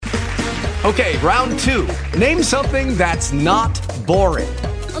Okay, round two. Name something that's not boring.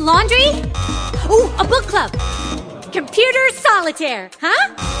 A laundry? Ooh, a book club. Computer solitaire,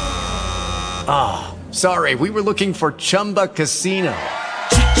 huh? Ah, oh, sorry, we were looking for Chumba Casino.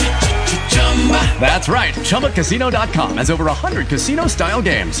 That's right, ChumbaCasino.com has over 100 casino-style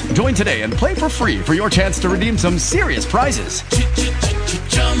games. Join today and play for free for your chance to redeem some serious prizes.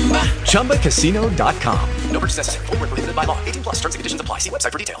 ChumbaCasino.com. No purchase necessary. Void where prohibited by law. 18 plus. Terms and conditions apply. See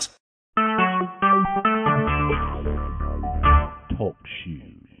website for details. Talk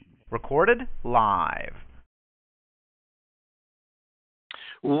shoes. Recorded live.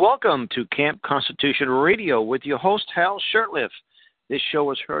 Welcome to Camp Constitution Radio with your host, Hal Shurtleff. This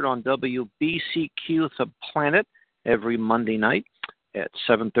show is heard on WBCQ The Planet every Monday night at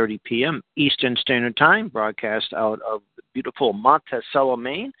 7:30 p.m. Eastern Standard Time, broadcast out of beautiful Monticello,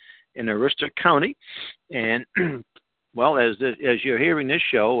 Maine, in Aroostook County. And, well, as you're hearing this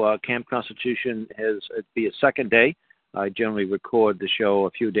show, Camp Constitution it'd be a second day. I generally record the show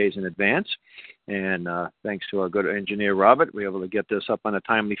a few days in advance. And thanks to our good engineer, Robert, we're able to get this up on a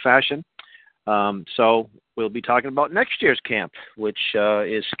timely fashion. So we'll be talking about next year's camp, which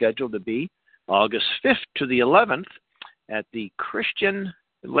is scheduled to be August 5th to the 11th at the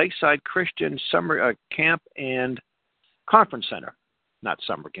Lakeside Christian Summer Camp and Conference Center. Not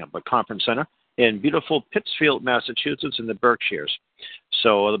summer camp, but conference center in beautiful Pittsfield, Massachusetts in the Berkshires.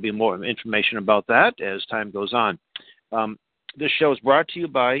 So there'll be more information about that as time goes on. This show is brought to you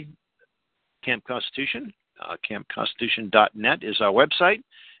by Camp Constitution. CampConstitution.net is our website.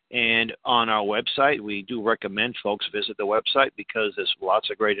 And on our website, we do recommend folks visit the website because there's lots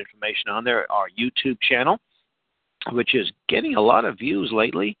of great information on there. Our YouTube channel, which is getting a lot of views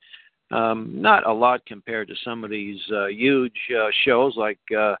lately. Not a lot compared to some of these huge shows like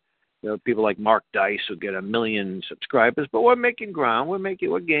people like Mark Dice who get 1 million subscribers. But we're making ground.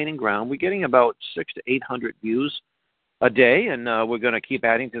 We're gaining ground. We're getting about 600 to 800 views a day, and we're going to keep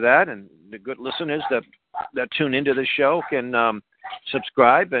adding to that. And the good listeners that tune into the show can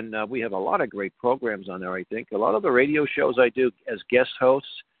subscribe, and we have a lot of great programs on there. I think a lot of the radio shows I do as guest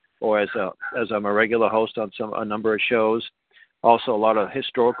hosts, or as I'm a regular host on a number of shows. Also, a lot of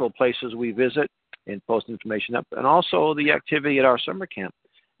historical places we visit and post information up, and also the activity at our summer camp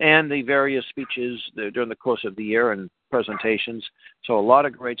and the various speeches during the course of the year and presentations. So a lot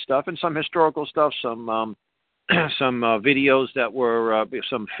of great stuff and some historical stuff, some videos that were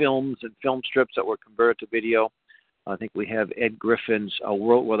some films and film strips that were converted to video. I think we have Ed Griffin's A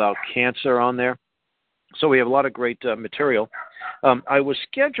World Without Cancer on there. So we have a lot of great material. I was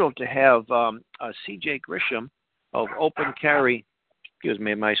scheduled to have C.J. Grisham of Open Carry,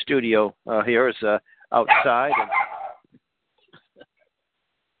 my studio here is outside.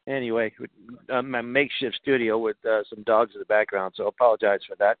 And anyway, my makeshift studio with some dogs in the background, so I apologize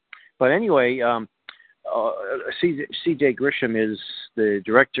for that. But anyway, C.J. Grisham is the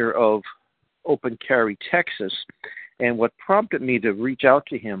director of Open Carry Texas, and what prompted me to reach out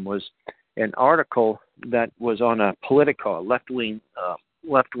to him was an article that was on a Politico, a left-wing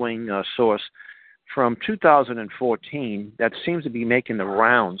source from 2014 that seems to be making the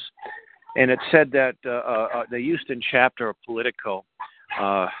rounds, and it said that the Houston chapter of Politico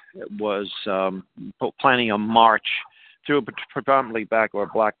was planning a march through a predominantly black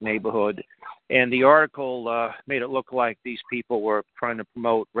neighborhood. And the article made it look like these people were trying to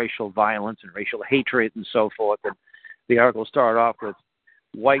promote racial violence and racial hatred and so forth. And the article started off with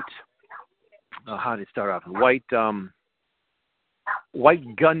white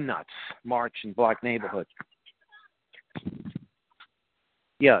gun nuts march in black neighborhood.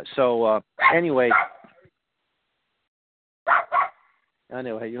 Yeah. So anyway,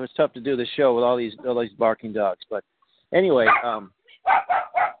 it was tough to do the show with all these barking dogs. But anyway.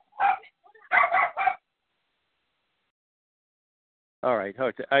 All right,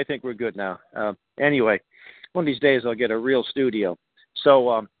 I think we're good now. Anyway, one of these days I'll get a real studio.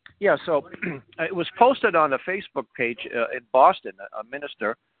 So, so it was posted on a Facebook page in Boston,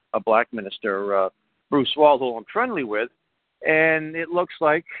 a black minister, Bruce Wald, who I'm friendly with, and it looks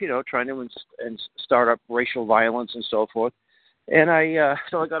like, trying to start up racial violence and so forth. And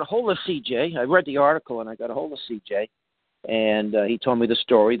so I got a hold of CJ. I read the article, and I got a hold of CJ, and he told me the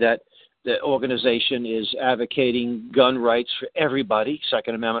story that the organization is advocating gun rights for everybody,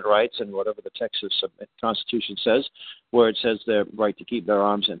 Second Amendment rights, and whatever the Texas Constitution says, where it says the right to keep their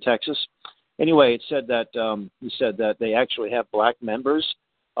arms in Texas. Anyway, he said that they actually have black members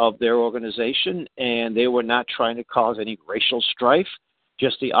of their organization, and they were not trying to cause any racial strife,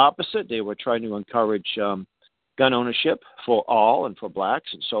 just the opposite. They were trying to encourage gun ownership for all and for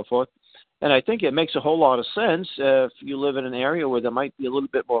blacks and so forth. And I think it makes a whole lot of sense if you live in an area where there might be a little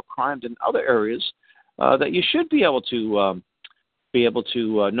bit more crime than other areas, that you should be able to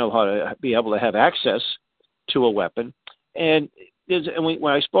know how to be able to have access to a weapon. And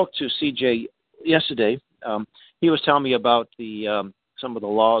when I spoke to CJ yesterday, he was telling me about some of the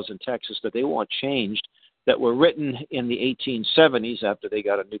laws in Texas that they want changed that were written in the 1870s after they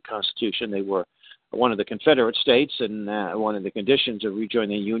got a new constitution. They were one of the Confederate states, and one of the conditions of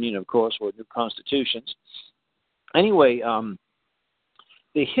rejoining the Union, of course, were new constitutions. Anyway,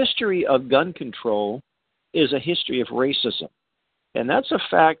 the history of gun control is a history of racism. And that's a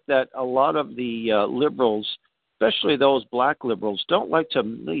fact that a lot of the liberals, especially those black liberals, don't like to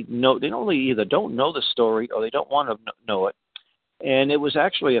know. They either don't know the story or they don't want to know it. And it was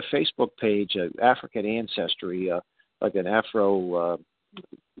actually a Facebook page, African Ancestry, like an Afro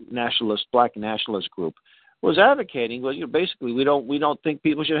nationalist, black nationalist group, was advocating. Well, basically, we don't think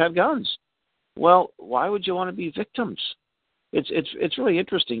people should have guns. Well, why would you want to be victims? It's really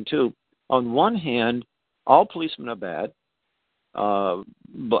interesting too. On one hand, all policemen are bad.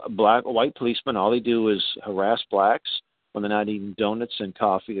 White policemen, all they do is harass blacks when they're not eating donuts and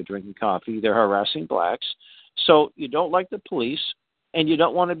coffee or drinking coffee. They're harassing blacks. So you don't like the police, and you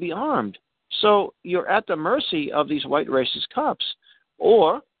don't want to be armed. So you're at the mercy of these white racist cops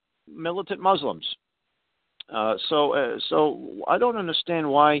or militant Muslims. So I don't understand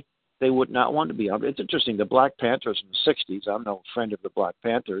why they would not want to be armed. It's interesting. The Black Panthers in the 60s, I'm no friend of the Black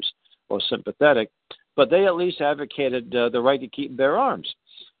Panthers or sympathetic, but they at least advocated the right to keep their arms.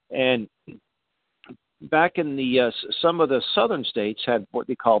 And back in the some of the southern states had what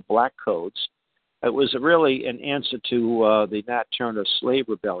they call black codes. It was really an answer to the Nat Turner slave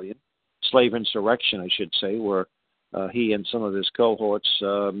rebellion, slave insurrection, I should say, where he and some of his cohorts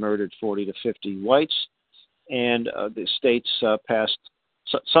murdered 40 to 50 whites. And the states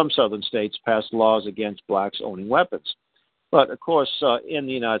some southern states passed laws against blacks owning weapons. But, of course, in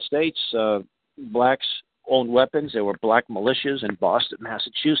the United States, blacks owned weapons. There were black militias in Boston,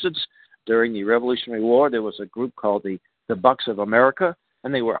 Massachusetts. During the Revolutionary War, there was a group called the Bucks of America,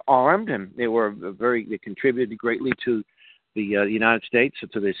 and they were armed, and they contributed greatly to the United States,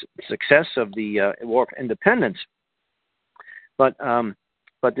 to the success of the War of Independence. But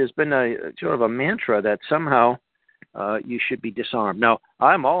there's been a sort of a mantra that somehow you should be disarmed. Now,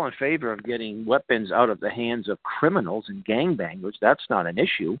 I'm all in favor of getting weapons out of the hands of criminals and gangbangers. That's not an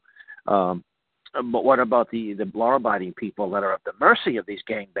issue. But what about the law-abiding people that are at the mercy of these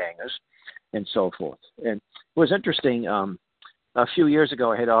gangbangers and so forth? And it was interesting. A few years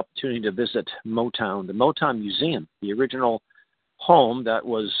ago, I had the opportunity to visit Motown, the Motown Museum, the original home that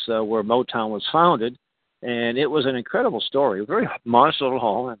was where Motown was founded. And it was an incredible story. A very modest little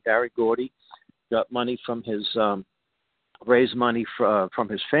home. And Barry Gordy got money from his, raised money from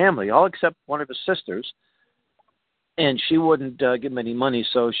his family, all except one of his sisters. And she wouldn't give him any money,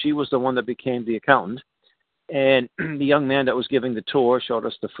 so she was the one that became the accountant. And the young man that was giving the tour showed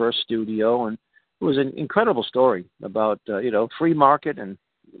us the first studio, and it was an incredible story about free market and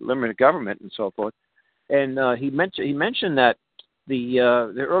limited government and so forth. And he mentioned that the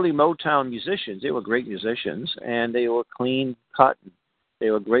early Motown musicians, they were great musicians, and they were clean cut, and they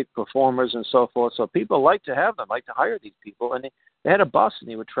were great performers and so forth. So people liked to have them, liked to hire these people, and they had a bus, and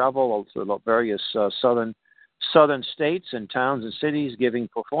they would travel through the various southern states and towns and cities giving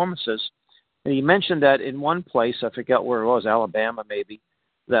performances. And he mentioned that in one place, I forget where it was, Alabama maybe,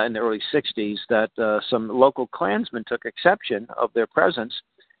 that in the early 60s, that some local Klansmen took exception of their presence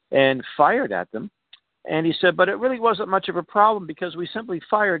and fired at them. And he said, but it really wasn't much of a problem because we simply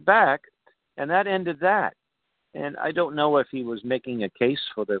fired back, and that ended that. And I don't know if he was making a case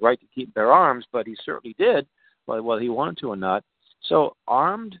for the right to keep their arms, but he certainly did, whether he wanted to or not. So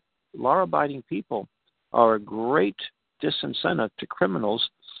armed, law-abiding people are a great disincentive to criminals.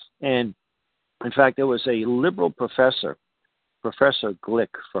 And, in fact, there was a liberal professor, Professor Glick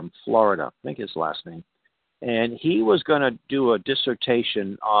from Florida, I think his last name, and he was going to do a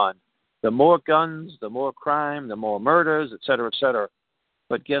dissertation on the more guns, the more crime, the more murders, et cetera, et cetera.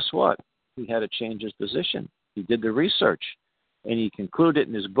 But guess what? He had to change his position. He did the research, and he concluded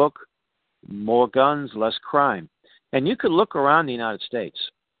in his book, More Guns, Less Crime. And you could look around the United States,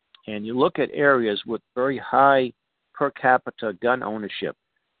 and you look at areas with very high per capita gun ownership.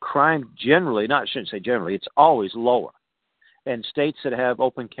 Crime generally, I shouldn't say generally, it's always lower. And states that have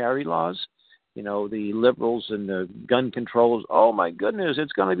open carry laws, the liberals and the gun controls, oh my goodness,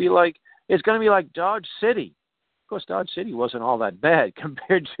 it's going to be like Dodge City. Of course, Dodge City wasn't all that bad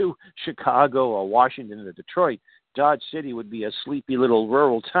compared to Chicago or Washington or Detroit. Dodge City would be a sleepy little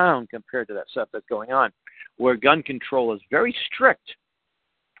rural town compared to that stuff that's going on, where gun control is very strict.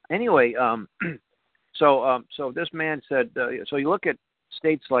 anyway, so this man said, so you look at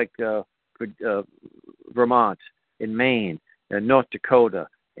states like Vermont and Maine and North Dakota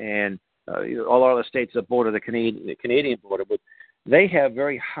and all other states that border the Canadian border, but they have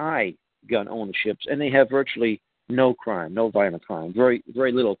very high gun ownerships, and they have virtually no crime, no violent crime, very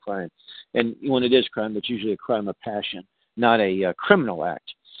very little crime. And when it is crime, it's usually a crime of passion, not a criminal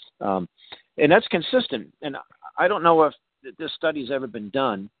act. And that's consistent. And I don't know if this study's ever been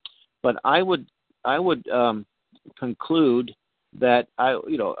done, but I would conclude that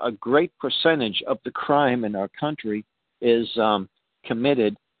a great percentage of the crime in our country is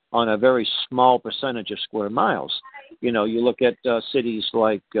committed on a very small percentage of square miles. You look at cities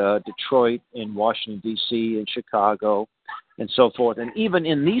like Detroit and Washington, D.C. and Chicago and so forth. And even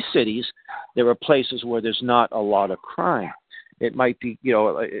in these cities, there are places where there's not a lot of crime. It might be,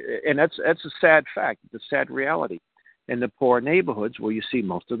 and that's a sad fact. It's a sad reality. In the poor neighborhoods where you see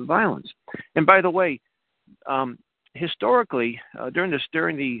most of the violence. And by the way, historically, during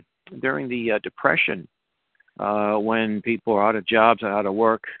the Depression, when people are out of jobs and out of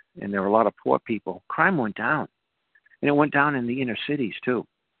work, and there were a lot of poor people, crime went down, and it went down in the inner cities too.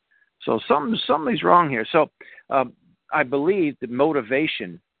 So something's wrong here. So I believe the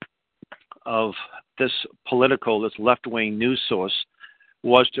motivation of this left-wing news source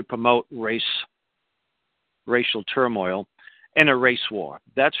was to promote racial turmoil and a race war.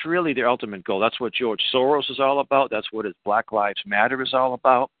 That's really their ultimate goal. That's what George Soros is all about. That's what his Black Lives Matter is all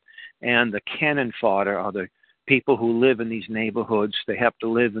about. And the cannon fodder are the people who live in these neighborhoods. They have to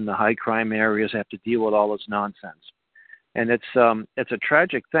live in the high crime areas, have to deal with all this nonsense. And it's a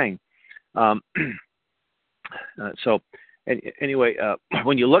tragic thing. Anyway,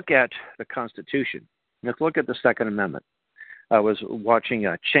 when you look at the Constitution, let's look at the Second Amendment. I was watching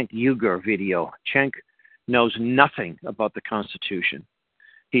a Cenk Uygur video. Cenk knows nothing about the Constitution.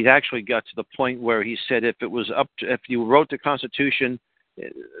 He's actually got to the point where he said if you wrote the Constitution,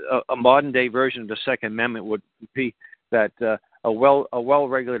 a modern day version of the Second Amendment would be that a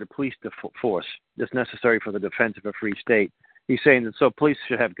well-regulated police force is necessary for the defense of a free state. He's saying that so police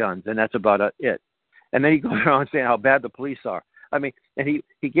should have guns, and that's about it. And then he goes around saying how bad the police are. I mean, and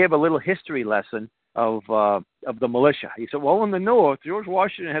he gave a little history lesson of the militia. He said, well, in the North, George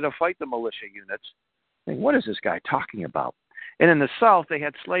Washington had to fight the militia units. I mean, what is this guy talking about? And in the South, they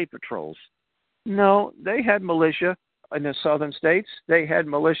had slave patrols. No, they had militia in the southern states. They had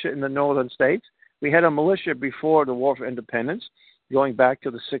militia in the northern states. We had a militia before the War for Independence, going back to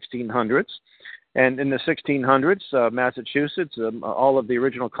the 1600s. And in the 1600s, Massachusetts, all of the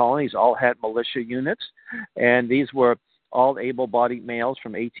original colonies all had militia units. And these were all able-bodied males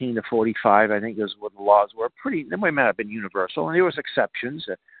from 18 to 45, I think is what the laws were. They might not have been universal. And there was exceptions.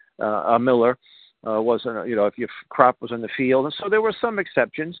 A miller wasn't, if your crop was in the field. And so there were some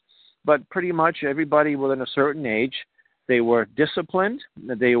exceptions, but pretty much everybody within a certain age, they were disciplined,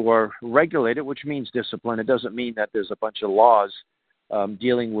 they were regulated, which means discipline. It doesn't mean that there's a bunch of laws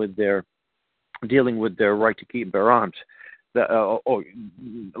dealing with their right to keep bear arms, or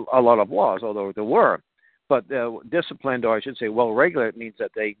a lot of laws, although there were. But disciplined, or I should say well-regulated, means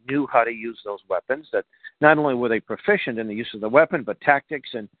that they knew how to use those weapons, that not only were they proficient in the use of the weapon, but tactics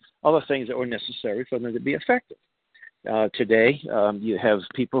and other things that were necessary for them to be effective. Today, you have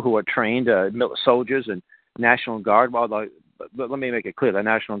people who are trained, soldiers and National Guard. But let me make it clear, the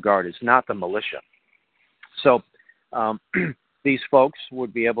National Guard is not the militia. So these folks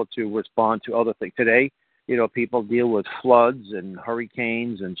would be able to respond to other things. Today, people deal with floods and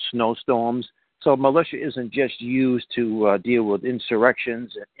hurricanes and snowstorms. So militia isn't just used to deal with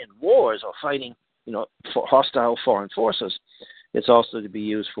insurrections and wars or fighting, for hostile foreign forces. It's also to be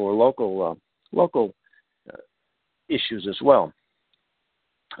used for local issues as well.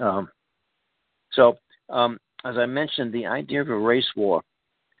 As I mentioned, the idea of a race war.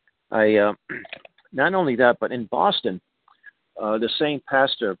 Not only that, but in Boston, the same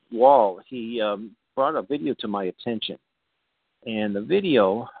Pastor Wall, he brought a video to my attention, and the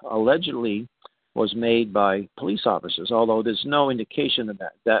video allegedly was made by police officers, although there's no indication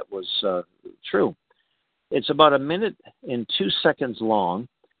that was true. It's about 1 minute and 2 seconds long,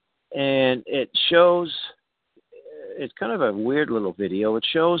 and it shows, it's kind of a weird little video. It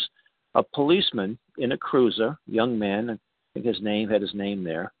shows a policeman in a cruiser, young man, I think his name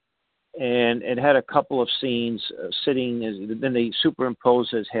there, and it had a couple of scenes sitting, then they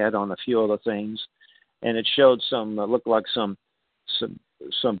superimposed his head on a few other things, and it showed looked like some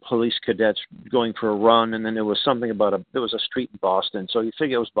police cadets going for a run, and then there was something about there was a street in Boston, so you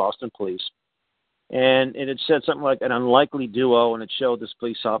figure it was Boston police. And it said something like an unlikely duo, and it showed this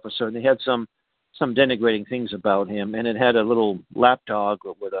police officer, and they had some some denigrating things about him, and it had a little lapdog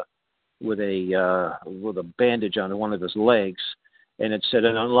with a bandage on one of his legs, and it said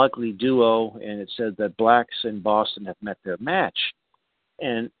an unlikely duo, and it said that blacks in Boston have met their match,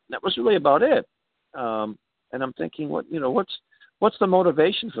 and that was really about it. And I'm thinking, what's the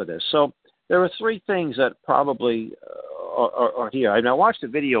motivation for this? So there are three things that probably are here. I watched the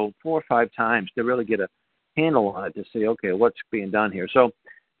video 4 or 5 times to really get a handle on it to say, okay, what's being done here? So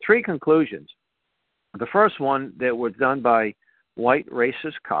 3 conclusions. The first one that was done by white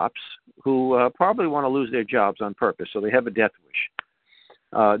racist cops who probably want to lose their jobs on purpose, so they have a death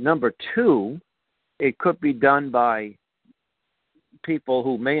wish. Number 2, it could be done by people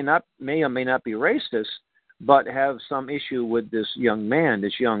who may or may not be racist, but have some issue with this young man,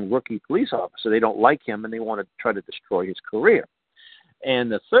 this young rookie police officer. They don't like him, and they want to try to destroy his career.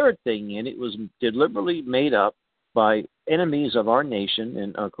 And the third thing it was deliberately made up by enemies of our nation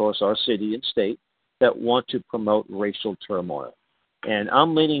and, of course, our city and state that want to promote racial turmoil. And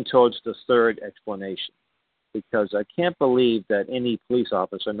I'm leaning towards the third explanation because I can't believe that any police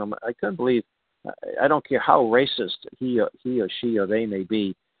officer, I couldn't believe, I don't care how racist he or she or they may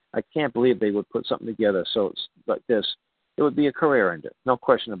be, I can't believe they would put something together so it's like this. It would be a career ender, no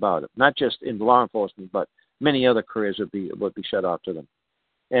question about it. Not just in law enforcement, but many other careers would be shut off to them.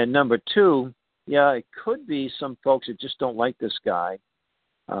 And number 2, it could be some folks that just don't like this guy.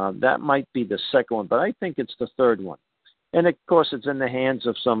 That might be the second one, but I think it's the third one. And, of course, it's in the hands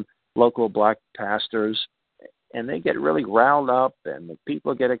of some local black pastors, and they get really riled up, and the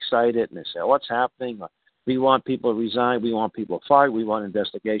people get excited, and they say, what's happening? We want people to resign. We want people fired. We want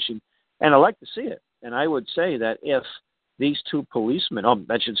investigation. And I like to see it. And I would say that if these 2 policemen,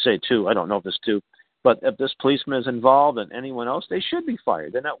 I should say 2, I don't know if it's 2, but if this policeman is involved and anyone else, they should be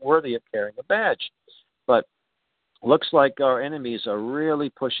fired. They're not worthy of carrying a badge. But looks like our enemies are really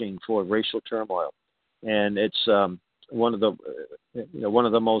pushing for racial turmoil. And it's one of the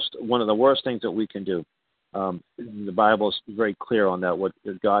worst things that we can do. The Bible is very clear on that. What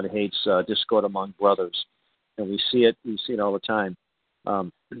God hates discord among brothers, and we see it all the time.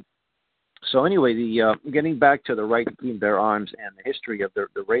 So anyway, getting back to the right to keep and bear arms and the history of the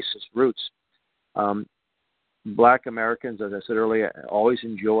racist roots, Black Americans, as I said earlier, always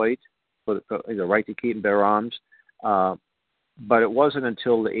enjoyed the right to keep and bear arms, but it wasn't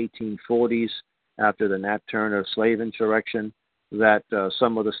until the 1840s, after the Nat Turner slave insurrection, that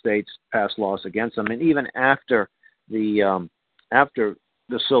some of the states passed laws against them, and even after the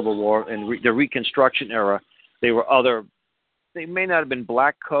Civil War and the Reconstruction era, they may not have been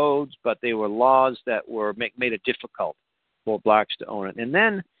black codes, but they were laws that made it difficult for blacks to own it. And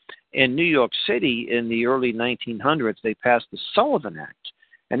then in New York City in the early 1900s, they passed the Sullivan Act,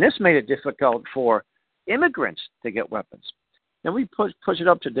 and this made it difficult for immigrants to get weapons. And we push it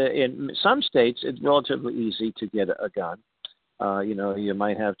up today. In some states, it's relatively easy to get a gun. You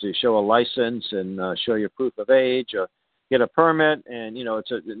might have to show a license and show your proof of age or get a permit, and,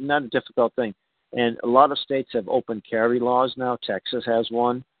 it's not a difficult thing. And a lot of states have open carry laws now. Texas has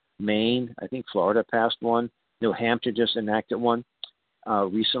one. Maine, I think Florida passed one. New Hampshire just enacted one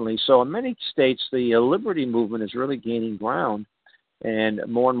recently. So in many states, the liberty movement is really gaining ground, and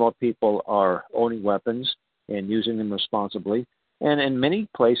more people are owning weapons and using them responsibly. And in many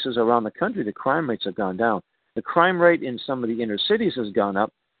places around the country, the crime rates have gone down. The crime rate in some of the inner cities has gone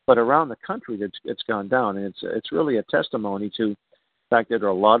up, but around the country, it's gone down. And it's really a testimony to the fact that there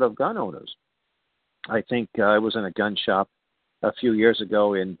are a lot of gun owners. I think I was in a gun shop a few years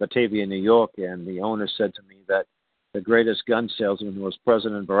ago in Batavia, New York, and the owner said to me that the greatest gun salesman was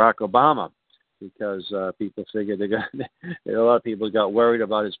President Barack Obama, because people figured a lot of people got worried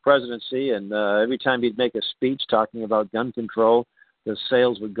about his presidency, and every time he'd make a speech talking about gun control, the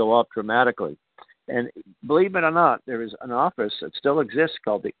sales would go up dramatically. And believe it or not, there is an office that still exists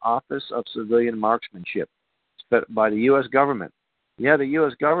called the Office of Civilian Marksmanship by the U.S. government. Yeah, the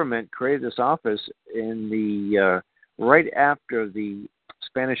U.S. government created this office in the right after the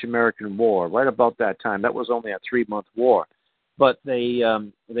Spanish-American War, right about that time. That was only a 3-month war. But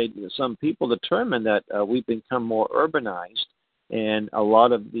some people determined that we've become more urbanized, and a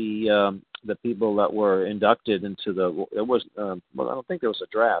lot of the people that were inducted into I don't think there was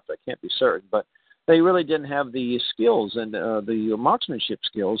a draft. I can't be certain, but they really didn't have the skills and the marksmanship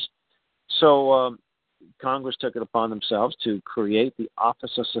skills. So Congress took it upon themselves to create the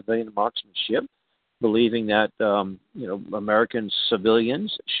Office of Civilian Marksmanship, believing that American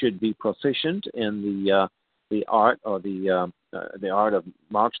civilians should be proficient in the art or the art of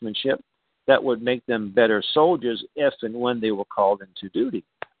marksmanship that would make them better soldiers if and when they were called into duty.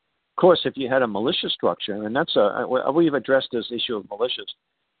 Of course, if you had a militia structure, and we've addressed this issue of militias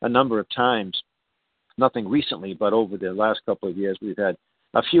a number of times, nothing recently, but over the last couple of years, we've had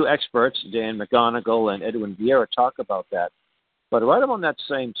a few experts, Dan McGonigal and Edwin Vieira, talk about that. But right around that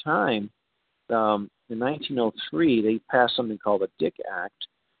same time, in 1903, they passed something called the Dick Act,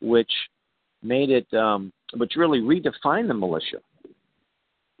 which made it, which really redefined the militia.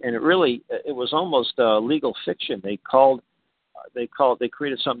 And it was almost legal fiction. They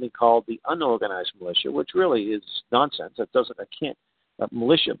created something called the unorganized militia, which really is nonsense.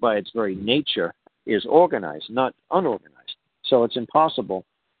 Militia by its very nature is organized, not unorganized. So it's impossible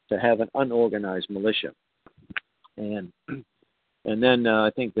to have an unorganized militia. And then I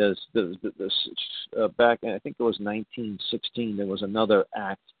think back in, I think it was 1916, there was another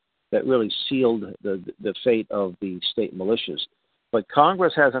act that really sealed the fate of the state militias. But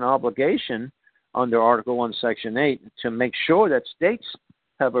Congress has an obligation under Article 1, Section 8 to make sure that states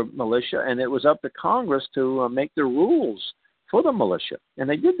have a militia, and it was up to Congress to make the rules for the militia. And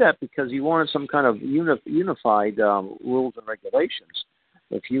they did that because you wanted some kind of unified rules and regulations.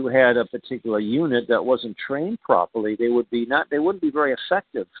 If you had a particular unit that wasn't trained properly, they wouldn't be very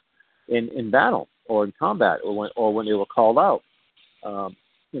effective in battle or in combat or when they were called out.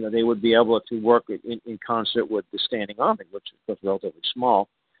 They would be able to work in concert with the standing army, which was relatively small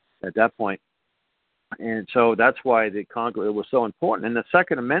at that point. And so that's why the Congress, it was so important. And the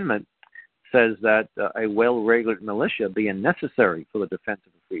Second Amendment says that a well-regulated militia being necessary for the defense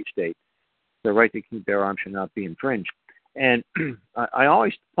of a free state, the right to keep bear arms should not be infringed. And I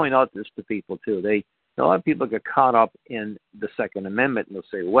always point out this to people too. A lot of people get caught up in the Second Amendment and they'll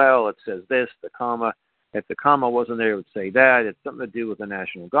say, well, it says this, the comma. If the comma wasn't there, it would say that. It's something to do with the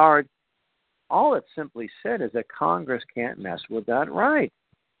National Guard. All it simply said is that Congress can't mess with that right.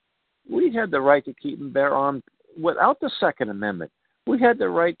 We had the right to keep and bear arms without the Second Amendment. We had the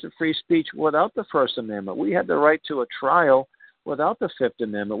right to free speech without the First Amendment. We had the right to a trial without the Fifth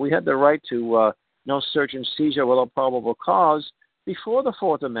Amendment. We had the right to no search and seizure without probable cause before the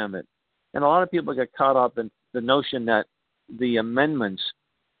Fourth Amendment. And a lot of people get caught up in the notion that the amendments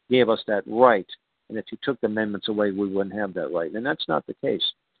gave us that right, and if you took the amendments away, we wouldn't have that right. And that's not the case.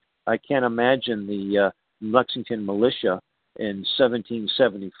 I can't imagine the Lexington militia in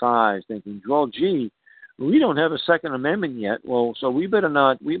 1775 thinking, well, gee, we don't have a Second Amendment yet. Well, so we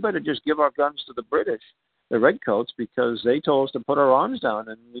better just give our guns to the British, the Redcoats, because they told us to put our arms down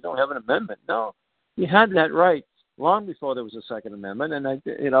and we don't have an amendment. No, you had that right long before there was a Second Amendment, and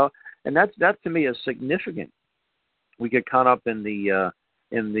and that to me is significant. We get caught up in the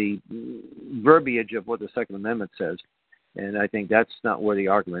verbiage of what the Second Amendment says, and I think that's not where the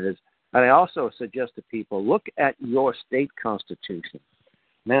argument is. And I also suggest to people, look at your state constitution.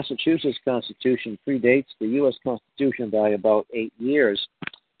 Massachusetts Constitution predates the U.S. Constitution by about 8 years,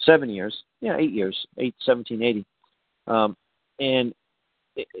 7 years, 8 years, 1780. And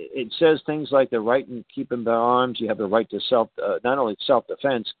it says things like the right to keep and bear arms. You have the right to not only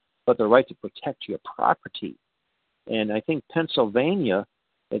self-defense, but the right to protect your property. And I think Pennsylvania,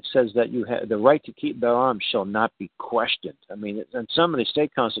 it says that you have the right to keep bear arms shall not be questioned. I mean, in some of the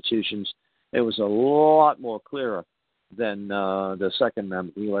state constitutions, it was a lot more clearer than the Second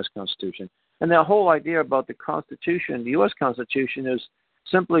Amendment, the U.S. Constitution. And the whole idea about the Constitution, the U.S. Constitution, is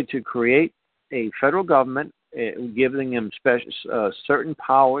simply to create a federal government, giving them certain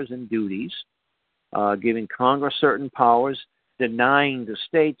powers and duties, giving Congress certain powers, denying the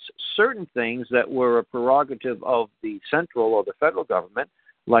states certain things that were a prerogative of the central or the federal government,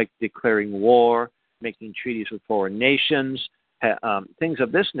 like declaring war, making treaties with foreign nations, things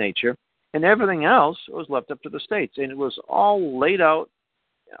of this nature. And everything else was left up to the states. And it was all laid out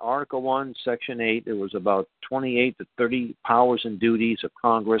in Article 1, Section 8. There was about 28 to 30 powers and duties of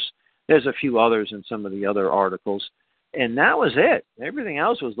Congress. There's a few others in some of the other articles. And that was it. Everything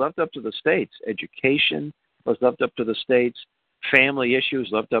else was left up to the states. Education was left up to the states. Family issues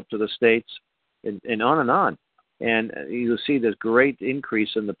left up to the states. And on and on. And you'll see this great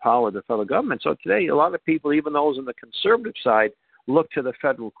increase in the power of the federal government. So today, a lot of people, even those on the conservative side, look to the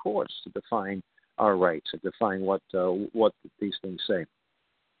federal courts to define our rights and define what these things say.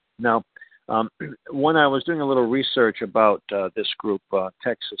 Now, when I was doing a little research about this group,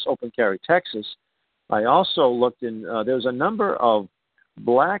 Texas, Open Carry Texas, I also looked in, there's a number of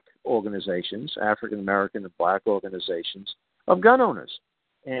black organizations, African-American and black organizations, of gun owners.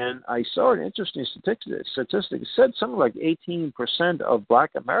 And I saw an interesting statistic. It said something like 18% of black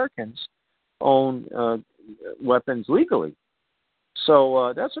Americans own weapons legally.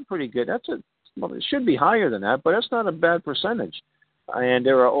 So that's a pretty good, well, it should be higher than that, but that's not a bad percentage. And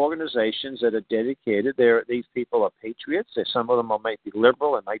there are organizations that are dedicated. These people are patriots. Some of them might be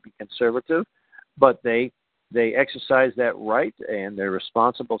liberal and might be conservative, but they they exercise that right, and they're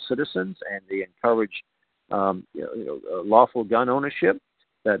responsible citizens, and they encourage lawful gun ownership.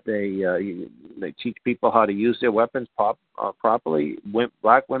 That they teach people how to use their weapons properly.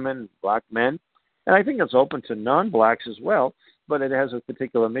 Black women, black men, and I think it's open to non-blacks as well. But it has a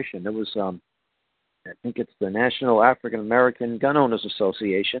particular mission. It was, I think it's the National African American Gun Owners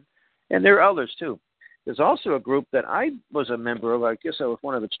Association, and there are others too. There's also a group that I was a member of. I guess I was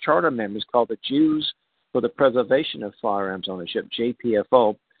one of its charter members, called the Jews for the Preservation of Firearms Ownership,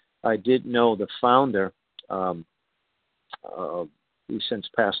 JPFO. I did know the founder, who's since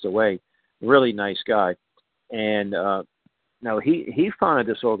passed away, really nice guy. And now he founded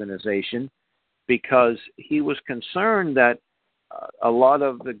this organization because he was concerned that a lot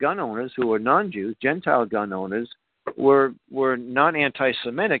of the gun owners who were non-Jews, Gentile gun owners, were not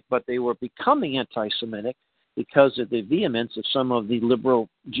anti-Semitic, but they were becoming anti-Semitic because of the vehemence of some of the liberal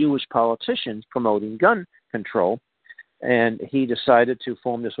Jewish politicians promoting gun control. And he decided to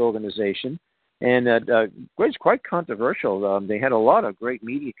form this organization. And it's quite controversial. They had a lot of great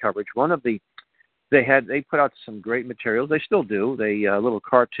media coverage. They put out some great materials. They still do. They little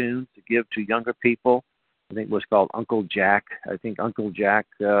cartoons to give to younger people. I think it was called Uncle Jack. Uncle Jack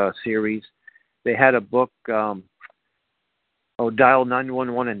series. They had a book, Dial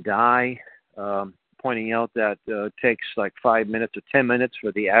 911 and Die, pointing out that it takes like 5 minutes or 10 minutes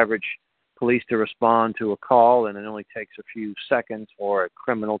for the average police to respond to a call, and it only takes a few seconds for a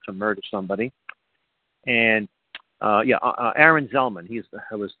criminal to murder somebody. And Aaron Zellman.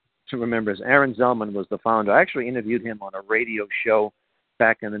 Aaron Zellman was the founder. I actually interviewed him on a radio show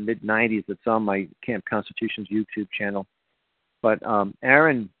back in the mid-'90s. It's on my Camp Constitution's YouTube channel. But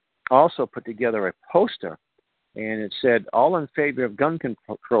Aaron also put together a poster, and it said, "All in favor of gun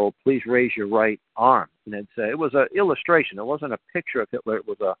control, please raise your right arm." And it was an illustration. It wasn't a picture of Hitler. It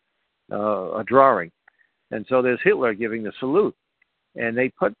was a drawing. And so there's Hitler giving the salute. And they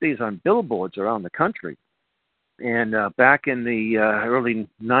put these on billboards around the country. And back in the early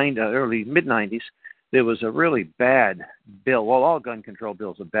mid-'90s, there was a really bad bill. Well, all gun control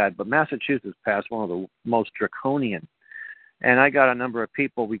bills are bad, but Massachusetts passed one of the most draconian. And I got a number of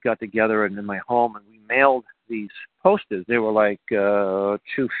people. We got together in my home, and we mailed these posters. They were like 2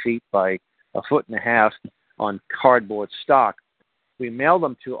 feet by 1.5 feet on cardboard stock. We mailed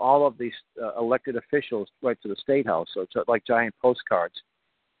them to all of these elected officials right to the State House. So it's like giant postcards,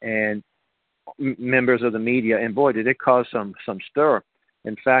 and members of the media. And boy, did it cause some stir.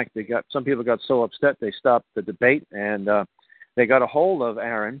 In fact, some people got so upset they stopped the debate, and they got a hold of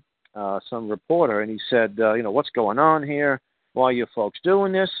Aaron, some reporter, and he said, what's going on here? Why are you folks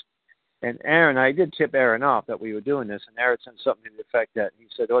doing this? And Aaron, I did tip Aaron off that we were doing this, and Aaron said something to the effect that he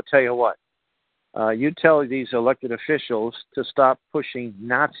said, "I'll tell you what. You tell these elected officials to stop pushing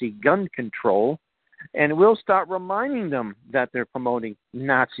Nazi gun control, and we'll start reminding them that they're promoting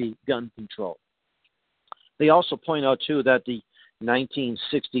Nazi gun control." They also point out, too, that the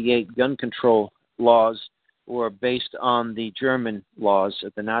 1968 gun control laws were based on the German laws,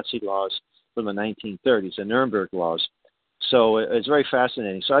 the Nazi laws from the 1930s, the Nuremberg laws. So it's very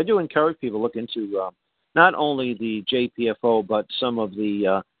fascinating. So I do encourage people to look into not only the JPFO, but some of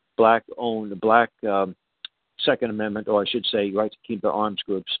the black Second Amendment, or I should say, right to keep their arms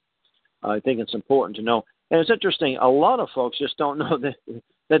groups. I think it's important to know. And it's interesting, a lot of folks just don't know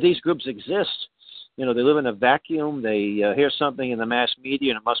that these groups exist. They live in a vacuum. They hear something in the mass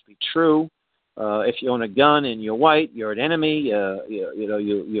media, and it must be true. If you own a gun and you're white, you're an enemy.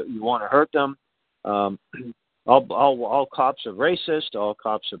 You want to hurt them. All cops are racist. All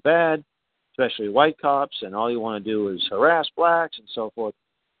cops are bad, especially white cops, and all you want to do is harass blacks and so forth.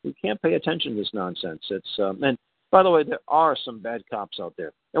 We can't pay attention to this nonsense. And by the way, there are some bad cops out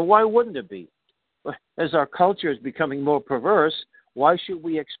there. And why wouldn't it be? As our culture is becoming more perverse, why should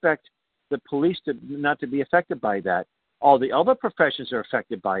we expect the police not to be affected by that? All the other professions are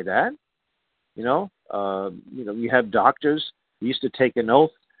affected by that. You have doctors who used to take an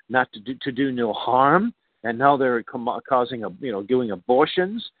oath not to do no harm, and now they're causing doing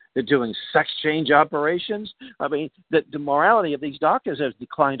abortions. They're doing sex change operations. I mean, the morality of these doctors has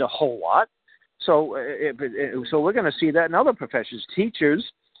declined a whole lot. So we're going to see that in other professions. Teachers,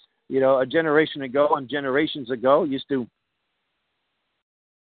 a generation ago and generations ago used to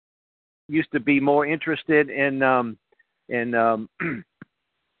be more interested in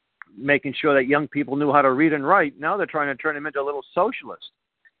making sure that young people knew how to read and write. Now they're trying to turn them into a little socialist.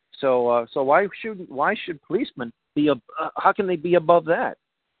 So why should policemen be? How can they be above that?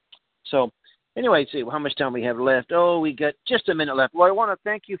 So anyway, let's see how much time we have left. Oh, we got just a minute left. Well, I want to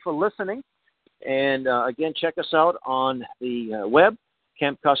thank you for listening. And again, check us out on the web,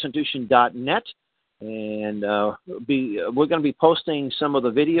 campconstitution.net. And we're going to be posting some of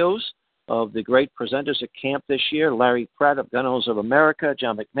the videos of the great presenters at camp this year: Larry Pratt of Gun Owners of America,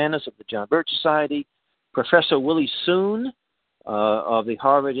 John McManus of the John Birch Society, Professor Willie Soon of the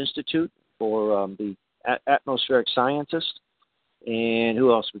Harvard Institute for the Atmospheric Scientist. And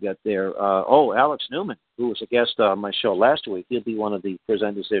who else we got there? Alex Newman, who was a guest on my show last week. He'll be one of the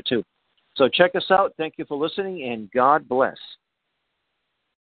presenters there, too. So check us out. Thank you for listening, and God bless.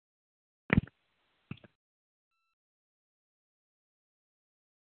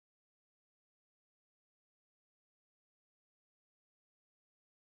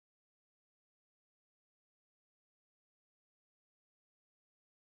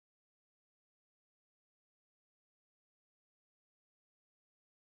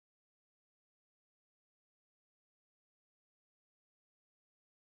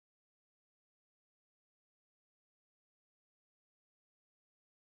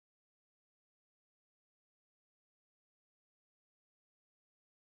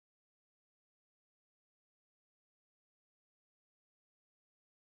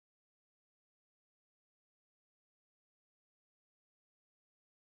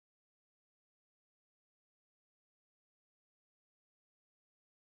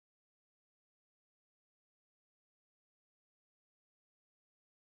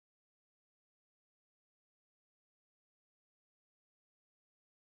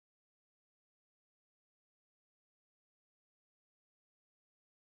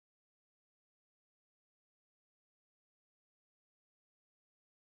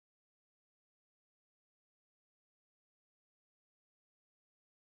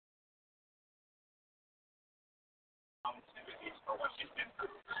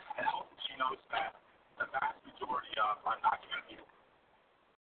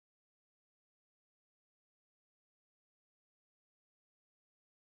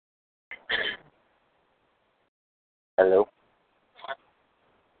 Hello.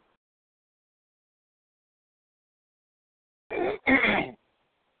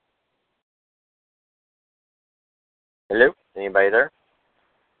 Hello? Anybody there?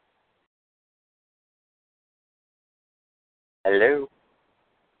 Hello?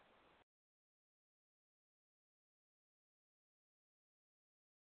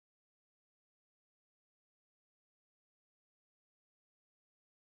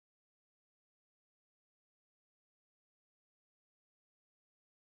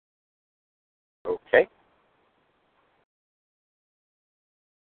 Okay.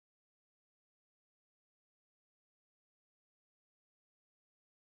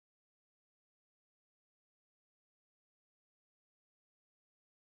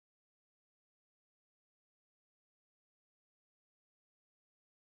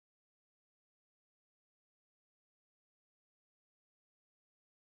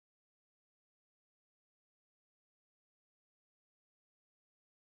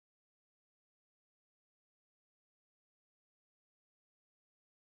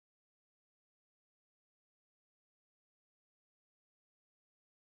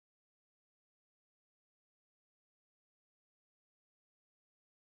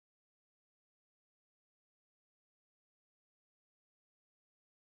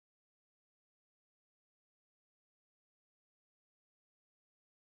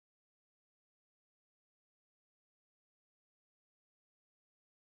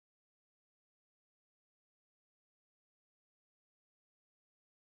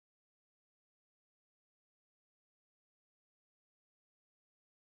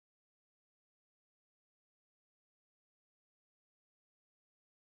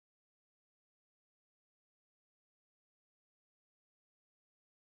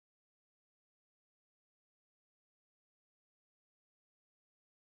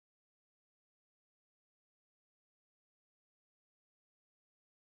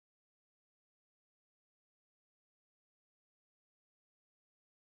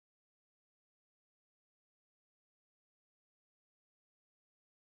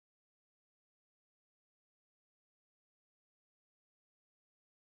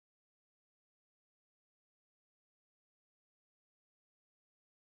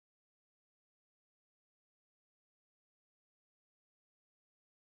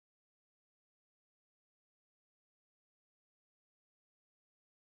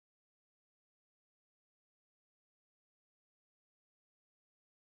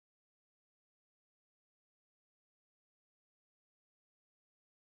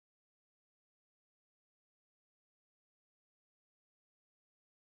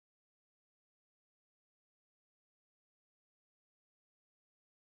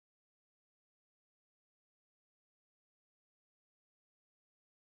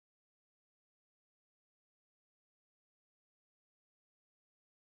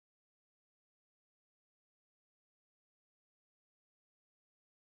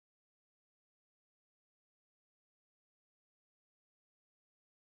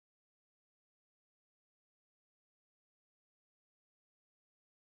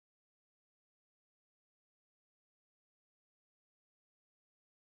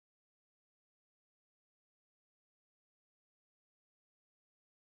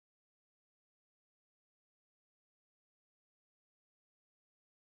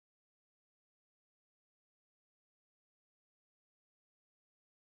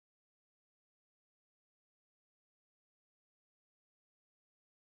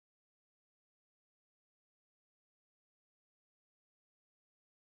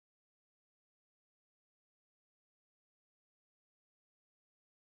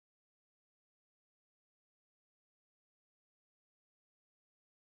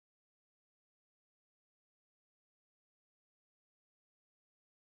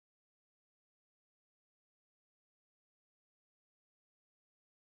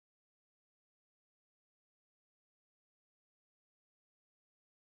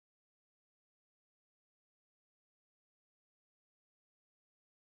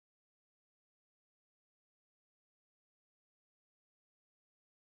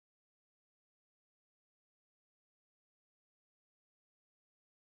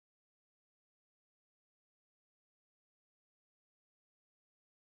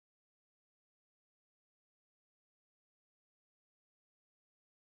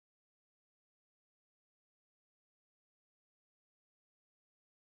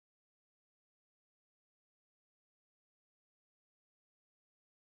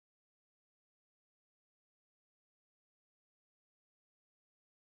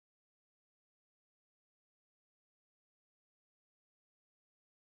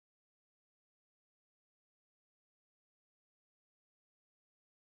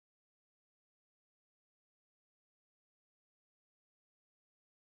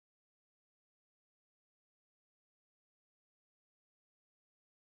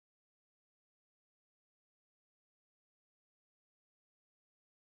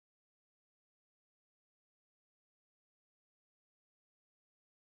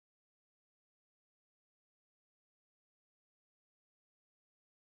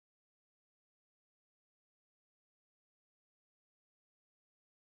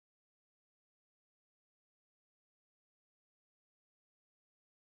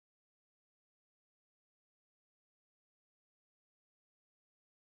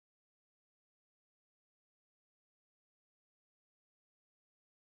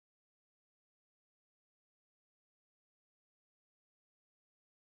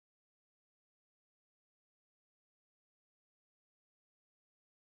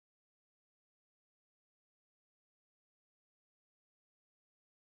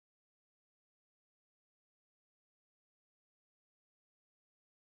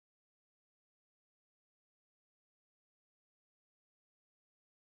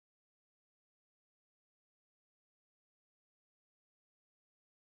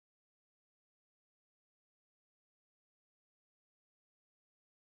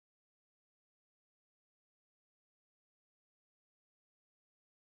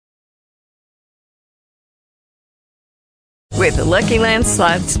 With the Lucky Land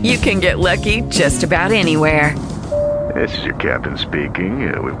Slots, you can get lucky just about anywhere. This is your captain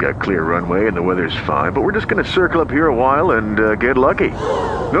speaking. We've got clear runway and the weather's fine, but we're just going to circle up here a while and get lucky.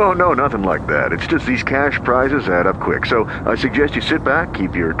 No, nothing like that. It's just these cash prizes add up quick. So I suggest you sit back,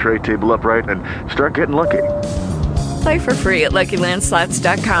 keep your tray table upright, and start getting lucky. Play for free at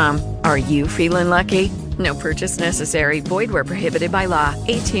LuckyLandSlots.com. Are you feeling lucky? No purchase necessary. Void where prohibited by law.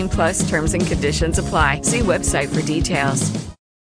 18+ terms and conditions apply. See website for details.